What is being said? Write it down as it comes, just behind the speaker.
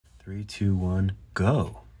3, 2, 1,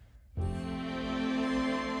 go.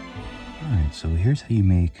 Alright, so here's how you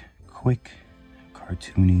make quick,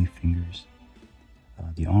 cartoony fingers.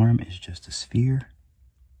 The arm is just a sphere.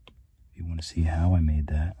 If you want to see how I made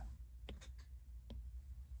that.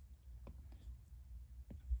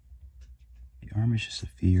 The arm is just a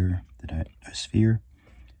sphere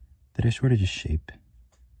that I sort of just shape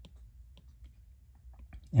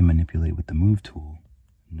and manipulate with the move tool.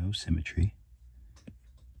 No symmetry.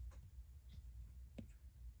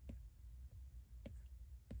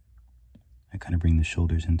 I kind of bring the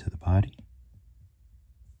shoulders into the body.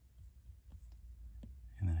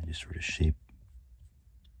 And then I just sort of shape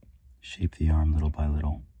the arm little by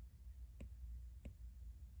little.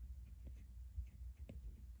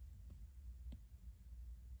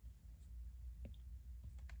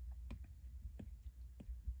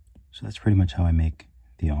 So that's pretty much how I make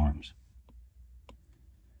the arms.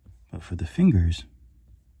 But for the fingers,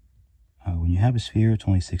 when you have a sphere, it's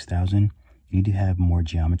only 6,000. You need to have more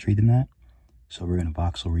geometry than that. So we're going to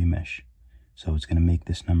voxel remesh. So it's going to make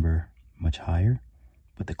this number much higher,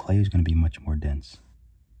 but the clay is going to be much more dense.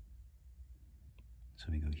 So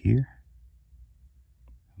we go here,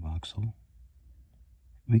 voxel.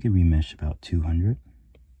 We can remesh about 200.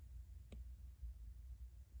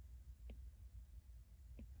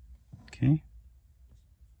 Okay.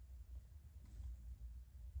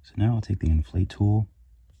 So now I'll take the inflate tool.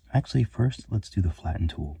 Actually, first, let's do the flatten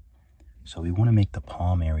tool. So we want to make the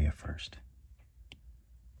palm area first.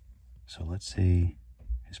 So let's say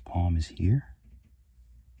his palm is here.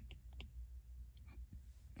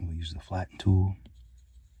 And we'll use the flatten tool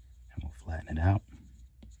and we'll flatten it out.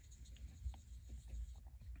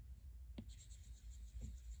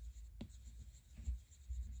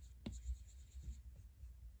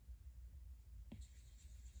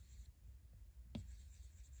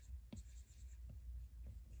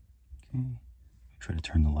 Okay, try to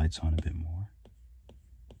turn the lights on a bit more.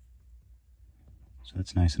 So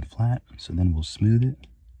that's nice and flat. So then we'll smooth it.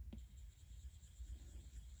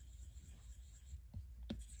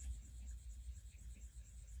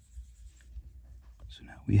 So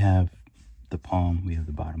now we have the palm, we have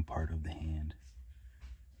the bottom part of the hand.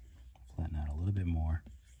 Flatten out a little bit more.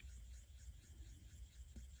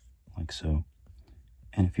 Like so.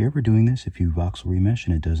 And if you're ever doing this, if you voxel remesh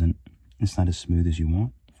and it's not as smooth as you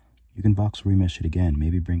want, you can voxel remesh it again.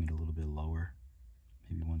 Maybe bring it a little bit lower,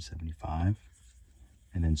 maybe 175,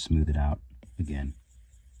 and then smooth it out again.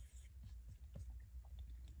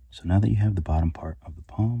 So now that you have the bottom part of the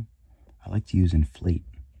palm, I like to use inflate.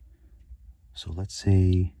 So let's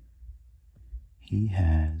say he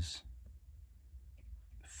has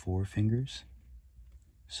 4 fingers.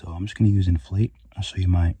 So I'm just going to use inflate. I'll show you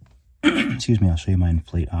my, I'll show you my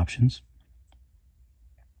inflate options.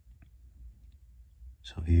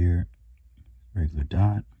 So here, regular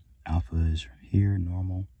dot, alpha is here,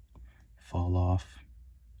 normal, fall off.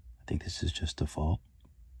 I think this is just default,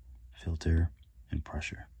 filter, and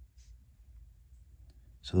pressure.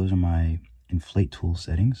 So those are my inflate tool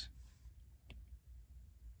settings.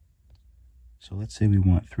 So let's say we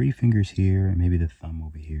want 3 fingers here and maybe the thumb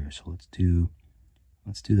over here. So let's do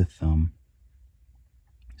the thumb.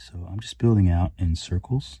 So I'm just building out in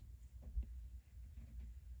circles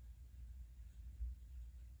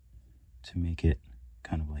to make it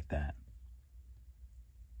kind of like that.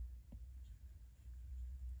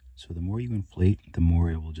 So the more you inflate, the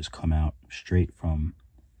more it will just come out straight from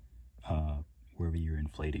wherever you're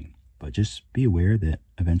inflating. But just be aware that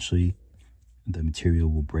eventually the material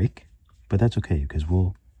will break, but that's okay because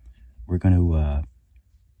we're going to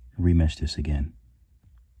remesh this again.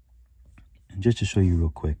 And just to show you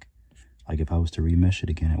real quick, like if I was to remesh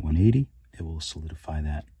it again at 180, it will solidify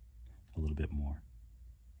that a little bit more.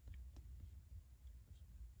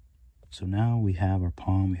 So now we have our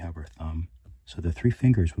palm, we have our thumb. So the 3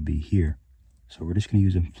 fingers would be here. So we're just going to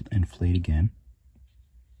use inflate again.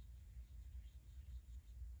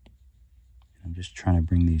 I'm just trying to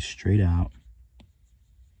bring these straight out.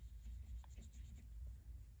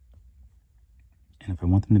 And if I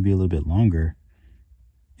want them to be a little bit longer,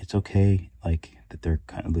 it's okay, like that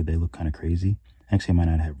they look kind of crazy. Actually, I might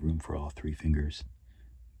not have room for all 3 fingers,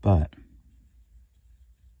 but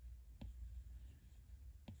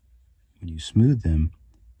when you smooth them,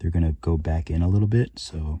 they're going to go back in a little bit.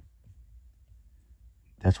 So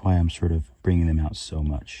that's why I'm sort of bringing them out so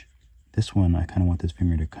much. This one, I kind of want this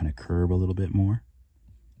finger to kind of curve a little bit more.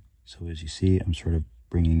 So as you see, I'm sort of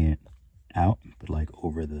bringing it out, but like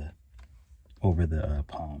over the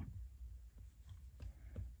palm.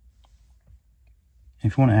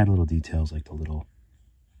 If you want to add little details like the little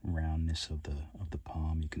roundness of the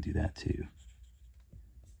palm, you can do that too.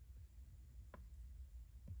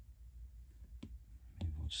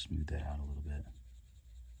 smooth that out a little bit.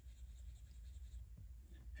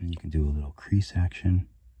 And you can do a little crease action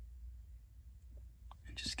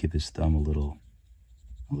and just give his thumb a little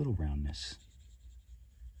roundness.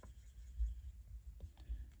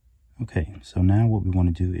 Okay, so now what we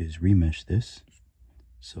want to do is remesh this.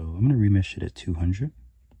 So I'm going to remesh it at 200.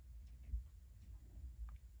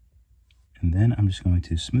 And then I'm just going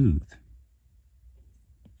to smooth.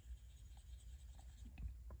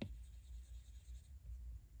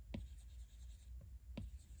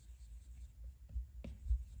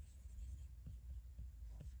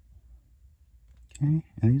 Okay,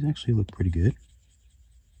 and these actually look pretty good.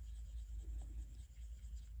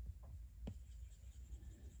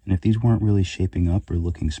 And if these weren't really shaping up or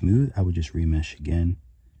looking smooth, I would just remesh again,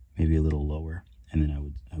 maybe a little lower, and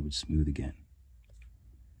then I would smooth again.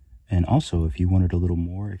 And also, if you wanted a little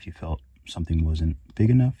more, if you felt something wasn't big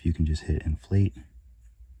enough, you can just hit inflate.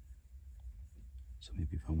 So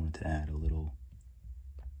maybe if I wanted to add a little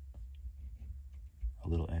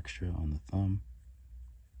extra on the thumb,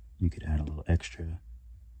 you could add a little extra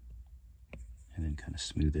and then kind of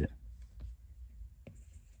smooth it.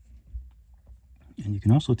 And you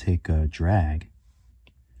can also take drag.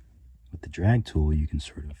 With the drag tool, you can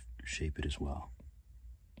sort of shape it as well.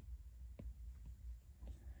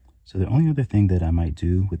 So the only other thing that I might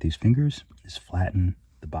do with these fingers is flatten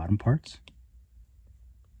the bottom parts.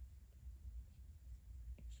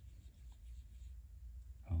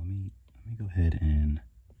 Oh, let me go ahead and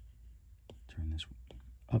turn this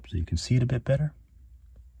up so you can see it a bit better.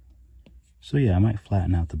 So yeah, I might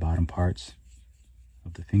flatten out the bottom parts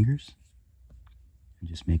of the fingers and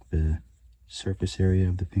just make the surface area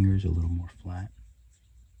of the fingers a little more flat.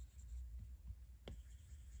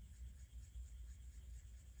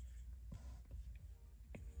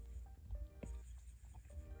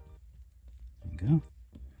 There you go.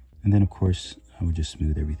 And then of course, I would just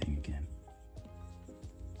smooth everything again.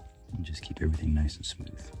 And just keep everything nice and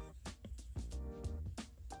smooth.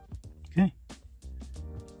 Okay.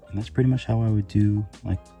 And that's pretty much how I would do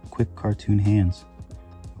like quick cartoon hands.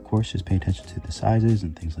 Of course, just pay attention to the sizes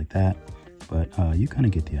and things like that, but you kind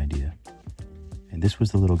of get the idea. And this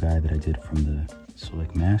was the little guy that I did from the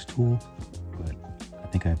Select Mask tool, but I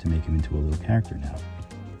think I have to make him into a little character now.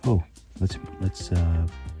 Oh, let's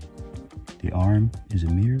the arm is a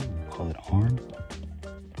mirror, we'll call it arm.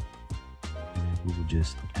 And we will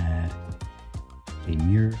just add a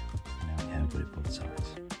mirror, and now we have it at both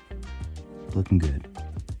sides. Looking good.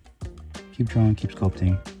 Keep drawing, keep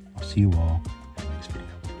sculpting. I'll see you all in the next video.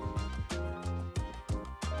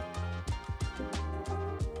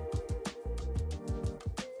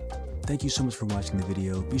 Thank you so much for watching the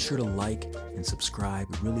video. Be sure to like and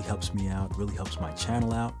subscribe. It really helps me out, really helps my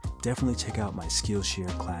channel out. Definitely check out my Skillshare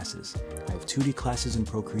classes. I have 2D classes in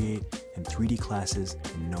Procreate and 3D classes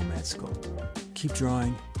in Nomad Sculpt. Keep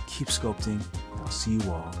drawing, keep sculpting, and I'll see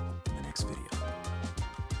you all